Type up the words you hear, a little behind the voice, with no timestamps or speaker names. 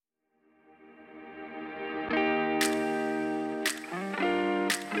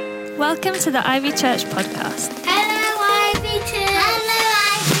Welcome to the Ivy Church podcast. Hello, Ivy Church. Hello,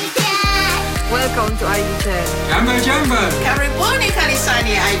 Ivy Church. Welcome to Ivy Church. Jambo, jambo. Karibuni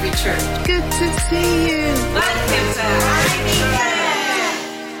kanisani Ivy Church. Good to see you. Welcome to Ivy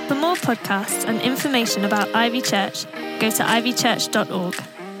Church. For more podcasts and information about Ivy Church, go to ivychurch.org.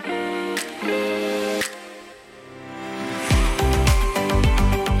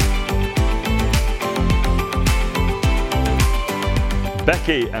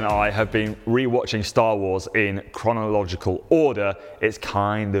 Becky and I have been rewatching Star Wars in chronological order. It's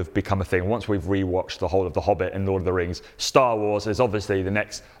kind of become a thing. Once we've rewatched the whole of The Hobbit and Lord of the Rings, Star Wars is obviously the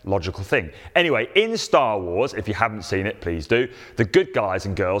next logical thing. Anyway, in Star Wars, if you haven't seen it, please do, the good guys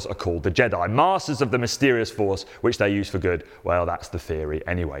and girls are called the Jedi, masters of the mysterious force which they use for good. Well, that's the theory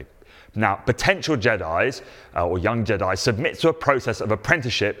anyway. Now, potential Jedis, or young Jedi, submit to a process of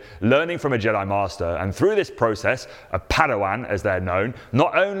apprenticeship, learning from a Jedi Master. And through this process, a Padawan, as they're known,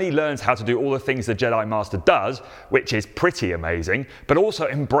 not only learns how to do all the things the Jedi Master does, which is pretty amazing, but also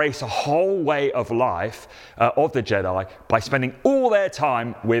embrace a whole way of life of the Jedi by spending all their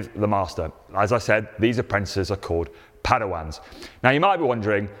time with the Master. As I said, these apprentices are called Padawans. Now, you might be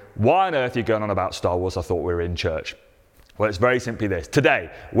wondering, why on earth are you going on about Star Wars? I thought we were in church. Well, it's very simply this. Today,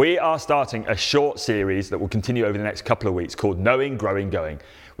 we are starting a short series that will continue over the next couple of weeks called Knowing, Growing, Going,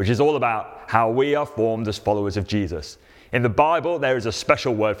 which is all about how we are formed as followers of Jesus. In the Bible, there is a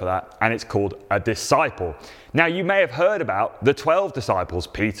special word for that, and it's called a disciple. Now, you may have heard about the 12 disciples,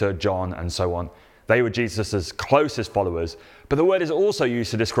 Peter, John, and so on. They were Jesus' closest followers, but the word is also used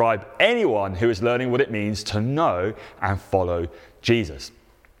to describe anyone who is learning what it means to know and follow Jesus.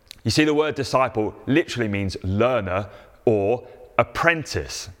 You see, the word disciple literally means learner or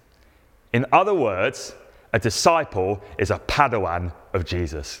apprentice. In other words, a disciple is a Padawan of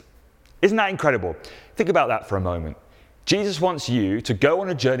Jesus. Isn't that incredible? Think about that for a moment. Jesus wants you to go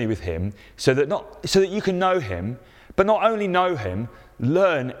on a journey with him so that you can know him, but not only know him,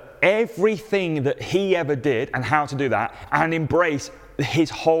 learn everything that he ever did and how to do that, and embrace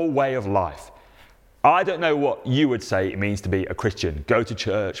his whole way of life. I don't know what you would say it means to be a Christian. Go to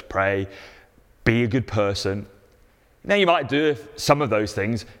church, pray, be a good person. Now, you might do some of those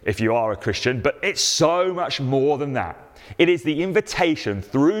things if you are a Christian, but it's so much more than that. It is the invitation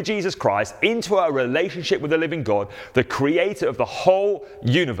through Jesus Christ into a relationship with the living God, the creator of the whole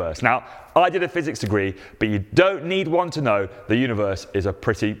universe. Now, I did a physics degree, but you don't need one to know the universe is a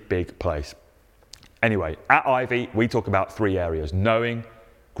pretty big place. Anyway, at Ivy, we talk about three areas: knowing,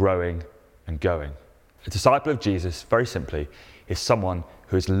 growing, and going. A disciple of Jesus, very simply, is someone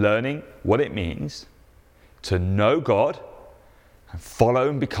who is learning what it means to know God and follow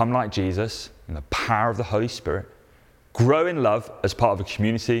and become like Jesus in the power of the Holy Spirit, grow in love as part of a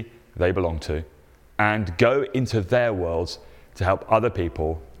community they belong to, and go into their worlds to help other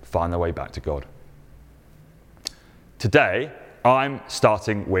people find their way back to God. Today, I'm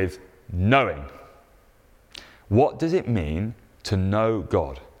starting with knowing. What does it mean to know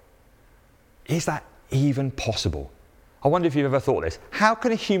God? Is that even possible? I wonder if you've ever thought this. How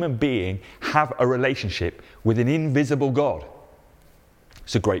can a human being have a relationship with an invisible God?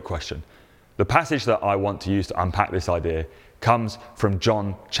 It's a great question. The passage that I want to use to unpack this idea comes from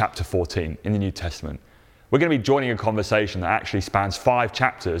John chapter 14 in the New Testament. We're going to be joining a conversation that actually spans 5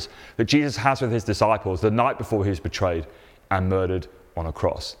 chapters that Jesus has with his disciples the night before he was betrayed and murdered on a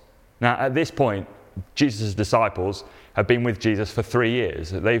cross. Now, at this point, Jesus' disciples have been with Jesus for 3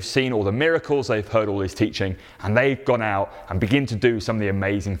 years. They've seen all the miracles, they've heard all his teaching, and they've gone out and begin to do some of the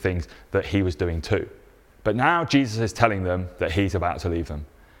amazing things that he was doing too. But now Jesus is telling them that he's about to leave them.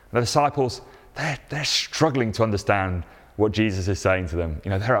 The disciples, they're struggling to understand what Jesus is saying to them.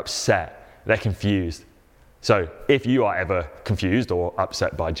 They're upset, they're confused. So if you are ever confused or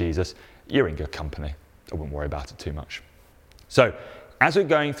upset by Jesus, you're in good company. I wouldn't worry about it too much. So as we're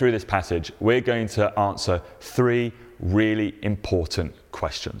going through this passage, we're going to answer 3 really important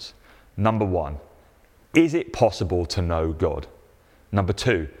questions. Number 1, is it possible to know God? Number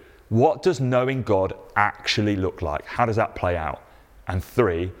 2, what does knowing God actually look like? How does that play out? And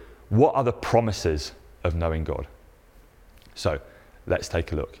 3, what are the promises of knowing God? So let's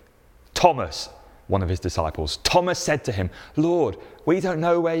take a look. Thomas, one of his disciples, Thomas said to him, "Lord, we don't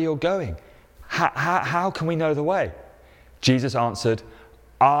know where you're going. How can we know the way?" Jesus answered,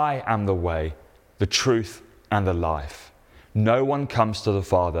 "I am the way, the truth, and the life. No one comes to the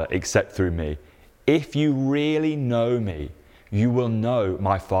Father except through me. If you really know me, you will know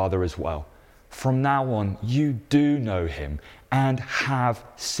my Father as well. From now on, you do know him and have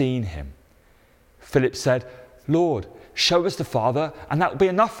seen him." Philip said, "Lord, show us the Father, and that will be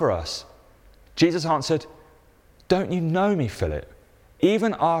enough for us." Jesus answered, "Don't you know me, Philip?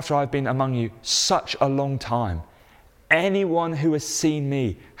 even after I've been among you such a long time. Anyone who has seen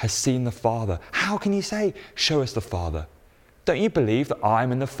me has seen the Father. How can you say, show us the Father? Don't you believe that I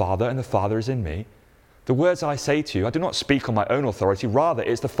am in the Father and the Father is in me? The words I say to you, I do not speak on my own authority. Rather,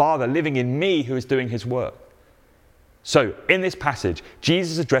 it's the Father living in me who is doing his work. So, in this passage,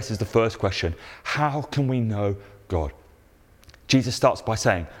 Jesus addresses the first question, how can we know God? Jesus starts by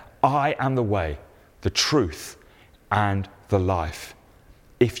saying, I am the way, the truth, and the life.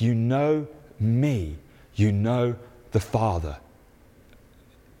 If you know me, you know the Father.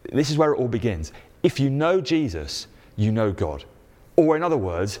 This is where it all begins. If you know Jesus, you know God. Or in other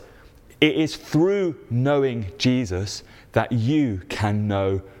words, it is through knowing Jesus that you can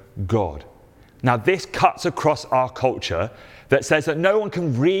know God. Now, this cuts across our culture that says that no one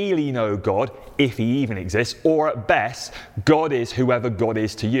can really know God if he even exists, or at best, God is whoever God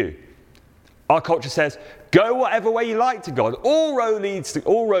is to you. Our culture says, go whatever way you like to God. All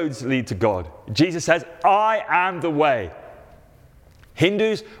roads lead to God. Jesus says, I am the way.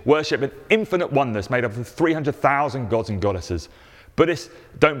 Hindus worship an infinite oneness made up of 300,000 gods and goddesses. Buddhists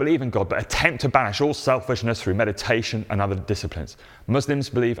don't believe in God, but attempt to banish all selfishness through meditation and other disciplines. Muslims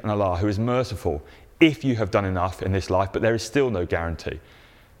believe in Allah, who is merciful if you have done enough in this life, but there is still no guarantee.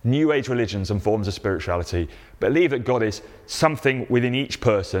 New Age religions and forms of spirituality believe that God is something within each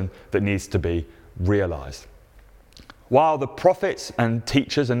person that needs to be realized. While the prophets and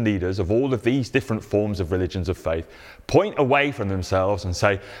teachers and leaders of all of these different forms of religions of faith point away from themselves and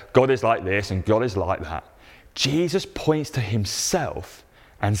say, God is like this and God is like that, Jesus points to himself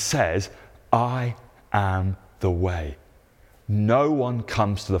and says, I am the way. No one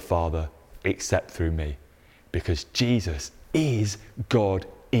comes to the Father except through me, because Jesus is God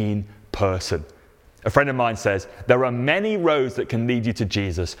in person. A friend of mine says, there are many roads that can lead you to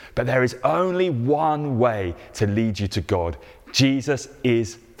Jesus, but there is only one way to lead you to God. Jesus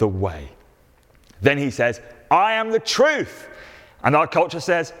is the way. Then he says, I am the truth. And our culture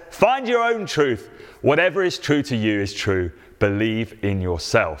says, find your own truth. Whatever is true to you is true. Believe in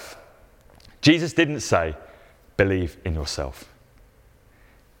yourself. Jesus didn't say, believe in yourself.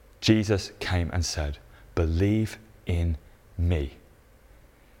 Jesus came and said, believe in me.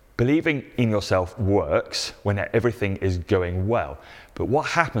 Believing in yourself works when everything is going well. But what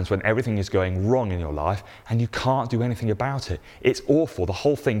happens when everything is going wrong in your life and you can't do anything about it? It's awful. The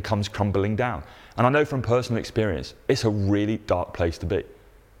whole thing comes crumbling down. And I know from personal experience, it's a really dark place to be.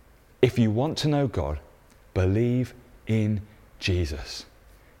 If you want to know God, believe in Jesus.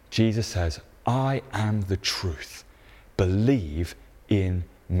 Jesus says, I am the truth. Believe in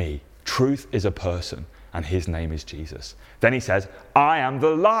me. Truth is a person, and his name is Jesus. Then he says, I am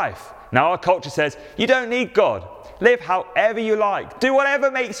the life. Now our culture says, you don't need God. Live however you like. Do whatever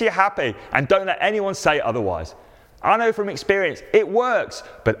makes you happy, and don't let anyone say otherwise. I know from experience, it works,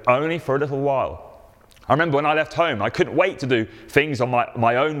 but only for a little while. I remember when I left home, I couldn't wait to do things on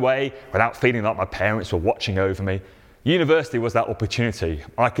my own way without feeling like my parents were watching over me. University was that opportunity.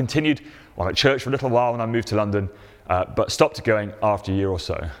 I continued on at church for a little while when I moved to London, but stopped going after a year or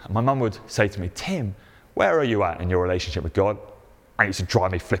so. And my mum would say to me, Tim, where are you at in your relationship with God? And it used to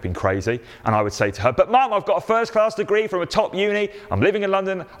drive me flipping crazy. And I would say to her, but Mum, I've got a first-class degree from a top uni. I'm living in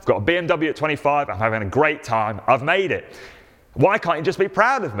London. I've got a BMW at 25. I'm having a great time. I've made it. Why can't you just be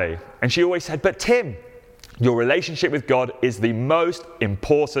proud of me? And she always said, but Tim, your relationship with God is the most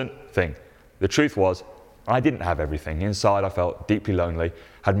important thing. The truth was, I didn't have everything. Inside, I felt deeply lonely,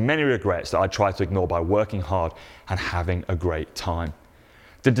 had many regrets that I tried to ignore by working hard and having a great time.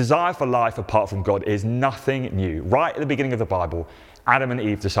 The desire for life apart from God is nothing new. Right at the beginning of the Bible, Adam and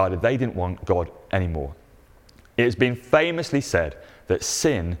Eve decided they didn't want God anymore. It has been famously said that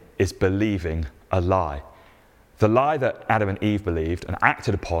sin is believing a lie. The lie that Adam and Eve believed and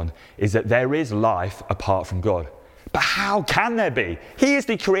acted upon is that there is life apart from God. But how can there be? He is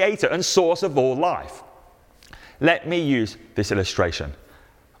the creator and source of all life. Let me use this illustration.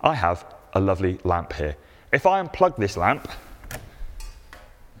 I have a lovely lamp here. If I unplug this lamp,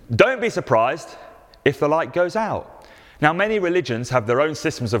 don't be surprised if the light goes out. Now, many religions have their own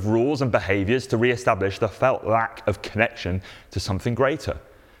systems of rules and behaviors to re-establish the felt lack of connection to something greater.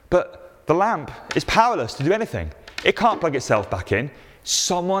 But the lamp is powerless to do anything. It can't plug itself back in.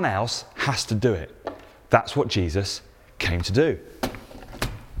 Someone else has to do it. That's what Jesus came to do.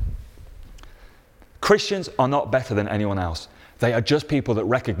 Christians are not better than anyone else. They are just people that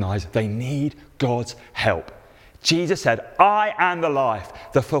recognize they need God's help. Jesus said, I am the life.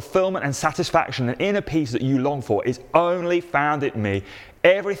 The fulfillment and satisfaction and inner peace that you long for is only found in me.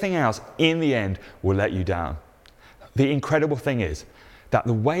 Everything else, in the end, will let you down. The incredible thing is that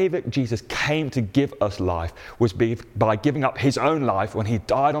the way that Jesus came to give us life was by giving up his own life when he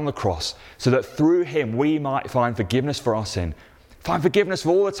died on the cross, so that through him we might find forgiveness for our sin, find forgiveness for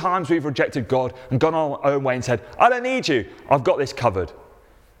all the times we've rejected God and gone our own way and said, I don't need you, I've got this covered.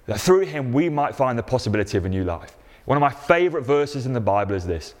 That through him we might find the possibility of a new life. One of my favourite verses in the Bible is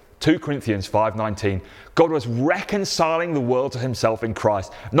this, 2 Corinthians 5:19. God was reconciling the world to himself in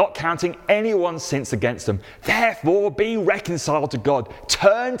Christ, not counting anyone's sins against them. Therefore, be reconciled to God.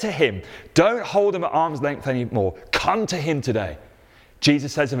 Turn to him. Don't hold him at arm's length anymore. Come to him today.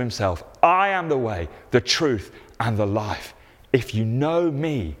 Jesus says of himself, I am the way, the truth, and the life. If you know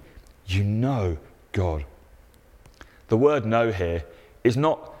me, you know God. The word know here is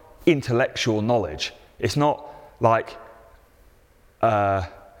not intellectual knowledge. It's not like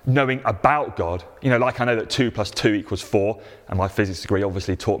knowing about God. You know, like I know that 2 + 2 = 4, and my physics degree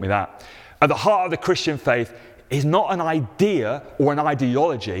obviously taught me that. At the heart of the Christian faith is not an idea or an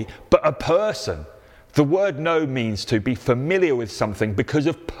ideology, but a person. The word know means to be familiar with something because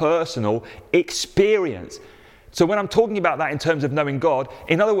of personal experience. So when I'm talking about that in terms of knowing God,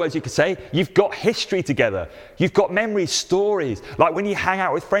 in other words, you could say you've got history together. You've got memories, stories. Like when you hang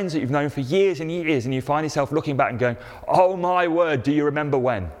out with friends that you've known for years and years and you find yourself looking back and going, oh my word, do you remember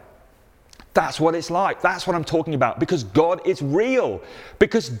when? That's what it's like. That's what I'm talking about. Because God is real.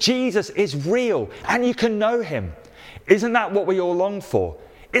 Because Jesus is real. And you can know him. Isn't that what we all long for?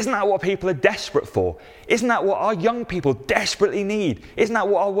 Isn't that what people are desperate for? Isn't that what our young people desperately need? Isn't that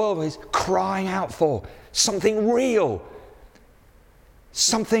what our world is crying out for? Something real.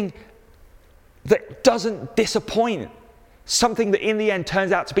 Something that doesn't disappoint. Something that in the end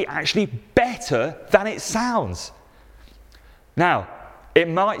turns out to be actually better than it sounds. Now, it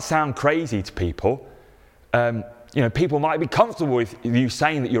might sound crazy to people. People might be comfortable with you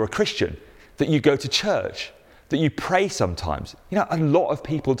saying that you're a Christian, that you go to church, that you pray sometimes. You know, a lot of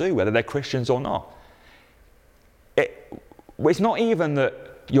people do, whether they're Christians or not. It's not even that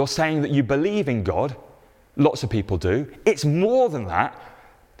you're saying that you believe in God. Lots of people do. It's more than that.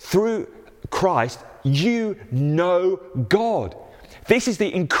 Through Christ, you know God. This is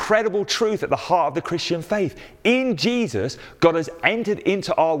the incredible truth at the heart of the Christian faith. In Jesus, God has entered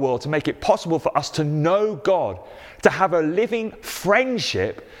into our world to make it possible for us to know God, to have a living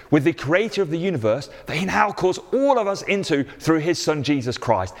friendship with the creator of the universe that he now calls all of us into through his son, Jesus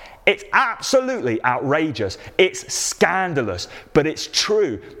Christ. It's absolutely outrageous. It's scandalous, but it's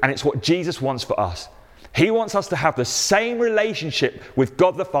true, and it's what Jesus wants for us. He wants us to have the same relationship with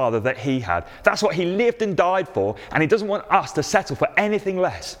God the Father that he had. That's what he lived and died for, and he doesn't want us to settle for anything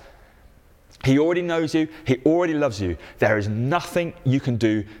less. He already knows you. He already loves you. There is nothing you can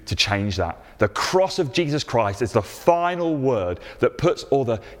do to change that. The cross of Jesus Christ is the final word that puts all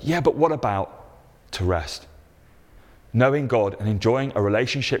the, yeah, but what about, to rest. Knowing God and enjoying a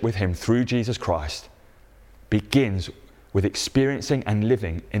relationship with him through Jesus Christ begins with experiencing and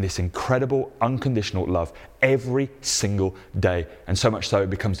living in this incredible, unconditional love every single day. And so much so it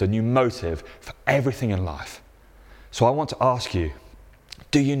becomes the new motive for everything in life. So I want to ask you,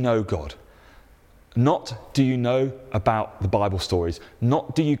 do you know God? Not do you know about the Bible stories,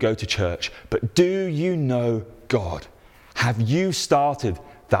 not do you go to church, but do you know God? Have you started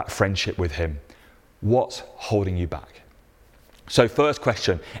that friendship with him? What's holding you back? So first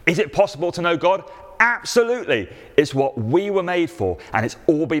question, is it possible to know God? Absolutely. It's what we were made for, and it's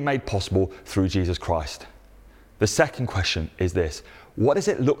all been made possible through Jesus Christ. The second question is this: what does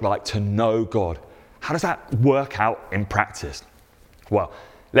it look like to know God? How does that work out in practice? Well,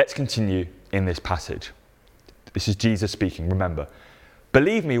 let's continue in this passage. This is Jesus speaking, remember.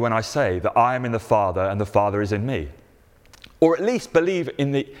 Believe me when I say that I am in the Father and the Father is in me. Or at least believe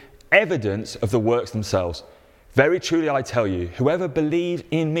in the evidence of the works themselves. Very truly I tell you, whoever believes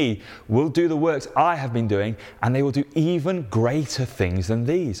in me will do the works I have been doing, and they will do even greater things than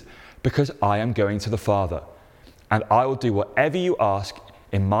these, because I am going to the Father. And I will do whatever you ask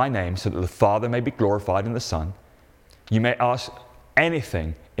in my name, so that the Father may be glorified in the Son. You may ask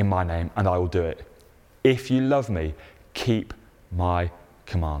anything in my name, and I will do it. If you love me, keep my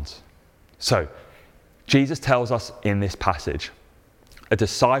commands. So, Jesus tells us in this passage, a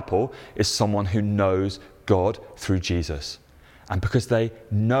disciple is someone who knows God through Jesus. And because they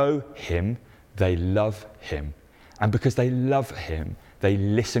know him, they love him. And because they love him, they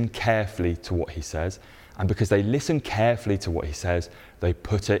listen carefully to what he says. And because they listen carefully to what he says, they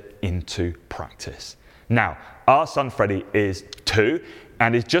put it into practice. Now, our son Freddie is 2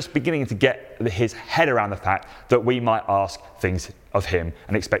 and is just beginning to get his head around the fact that we might ask things of him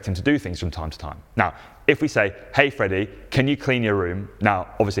and expect him to do things from time to time. Now, if we say, hey Freddie, can you clean your room? Now,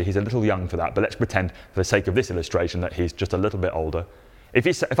 obviously he's a little young for that, but let's pretend for the sake of this illustration that he's just a little bit older.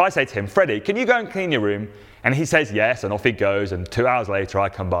 If I say to him, Freddie, can you go and clean your room? And he says yes, and off he goes, and 2 hours later I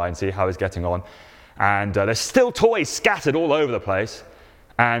come by and see how he's getting on. And there's still toys scattered all over the place.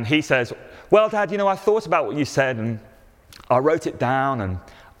 And he says, well, Dad, I thought about what you said, and I wrote it down, and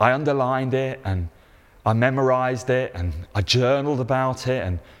I underlined it, and I memorized it, and I journaled about it,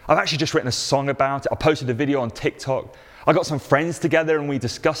 and I've actually just written a song about it. I posted a video on TikTok. I got some friends together and we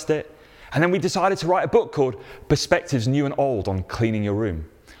discussed it. And then we decided to write a book called Perspectives New and Old on Cleaning Your Room.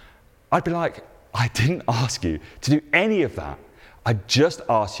 I'd be like, I didn't ask you to do any of that. I just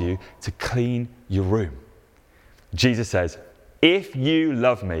asked you to clean your room. Jesus says, if you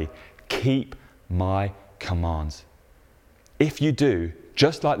love me, keep my commands. If you do,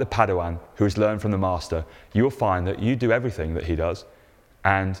 just like the Padawan who has learned from the master, you will find that you do everything that he does.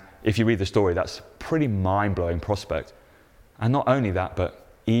 And if you read the story, that's a pretty mind-blowing prospect. And not only that, but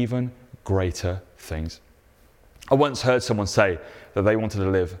even greater things. I once heard someone say that they wanted to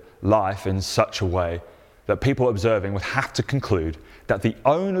live life in such a way that people observing would have to conclude that the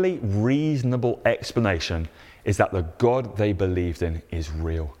only reasonable explanation is that the God they believed in is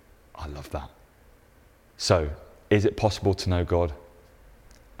real. I love that. So, is it possible to know God?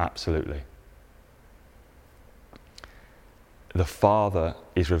 Absolutely. The Father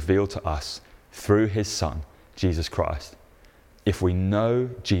is revealed to us through his Son, Jesus Christ. If we know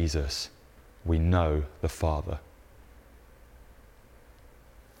Jesus, we know the Father.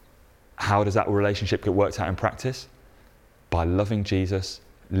 How does that relationship get worked out in practice? By loving Jesus,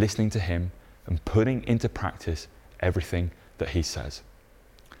 listening to him, and putting into practice everything that he says.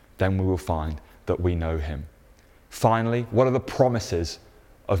 Then we will find that we know him. Finally, what are the promises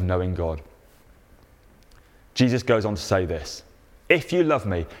of knowing God? Jesus goes on to say this, if you love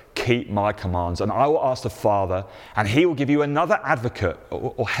me, keep my commands, and I will ask the Father, and he will give you another advocate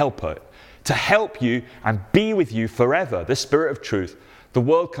or helper to help you and be with you forever, the Spirit of truth. The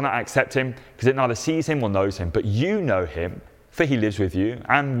world cannot accept him because it neither sees him or knows him, but you know him, for he lives with you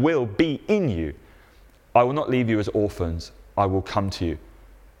and will be in you. I will not leave you as orphans. I will come to you.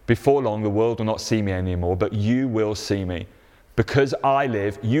 Before long, the world will not see me anymore, but you will see me. Because I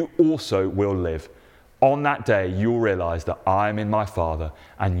live, you also will live. On that day, you'll realize that I am in my Father,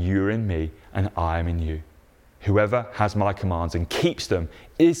 and you're in me, and I am in you. Whoever has my commands and keeps them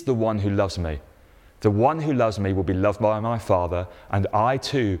is the one who loves me. The one who loves me will be loved by my Father, and I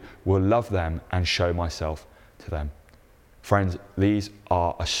too will love them and show myself to them. Friends, these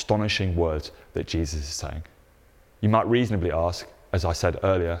are astonishing words that Jesus is saying. You might reasonably ask, as I said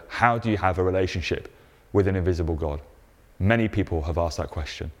earlier, how do you have a relationship with an invisible God? Many people have asked that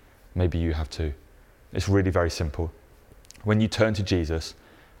question. Maybe you have too. It's really very simple. When you turn to Jesus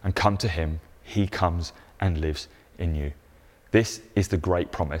and come to him, he comes and lives in you. This is the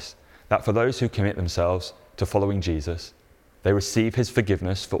great promise that for those who commit themselves to following Jesus, they receive his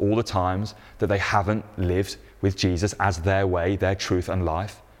forgiveness for all the times that they haven't lived with Jesus as their way, their truth and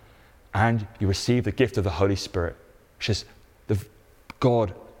life. And you receive the gift of the Holy Spirit, which is the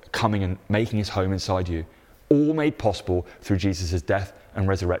God coming and making his home inside you, all made possible through Jesus' death and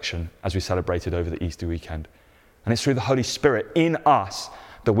resurrection as we celebrated over the Easter weekend. And it's through the Holy Spirit in us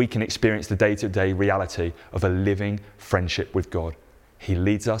that we can experience the day-to-day reality of a living friendship with God. He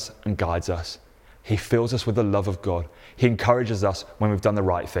leads us and guides us. He fills us with the love of God. He encourages us when we've done the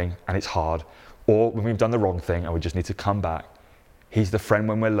right thing and it's hard, or when we've done the wrong thing and we just need to come back. He's the friend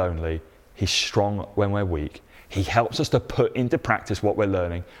when we're lonely. He's strong when we're weak. He helps us to put into practice what we're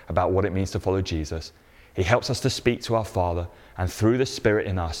learning about what it means to follow Jesus. He helps us to speak to our Father, and through the Spirit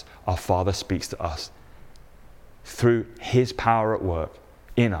in us, our Father speaks to us. Through his power at work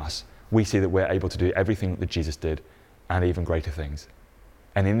in us, we see that we're able to do everything that Jesus did and even greater things.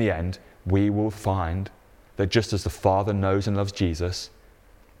 And in the end, we will find that just as the Father knows and loves Jesus,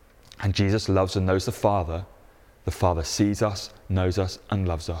 and Jesus loves and knows the Father sees us, knows us, and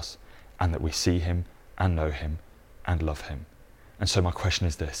loves us, and that we see him and know him and love him. And so my question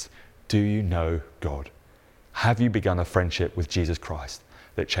is this: do you know God? Have you begun a friendship with Jesus Christ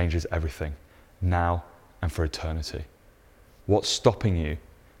that changes everything, now and for eternity? What's stopping you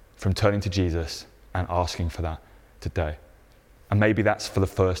from turning to Jesus and asking for that today? And maybe that's for the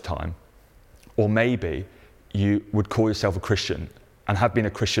first time. Or maybe you would call yourself a Christian and have been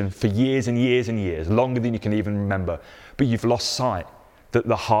a Christian for years and years and years, longer than you can even remember, but you've lost sight that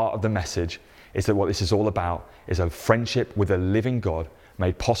the heart of the message is that what this is all about is a friendship with a living God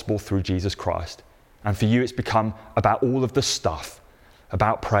made possible through Jesus Christ. And for you, it's become about all of the stuff,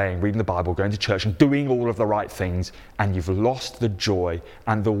 about praying, reading the Bible, going to church and doing all of the right things, and you've lost the joy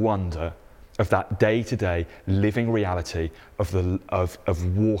and the wonder of that day-to-day living reality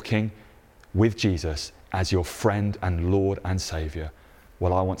of walking with Jesus as your friend and Lord and Saviour.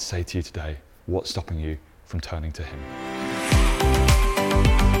 Well, I want to say to you today, what's stopping you from turning to him?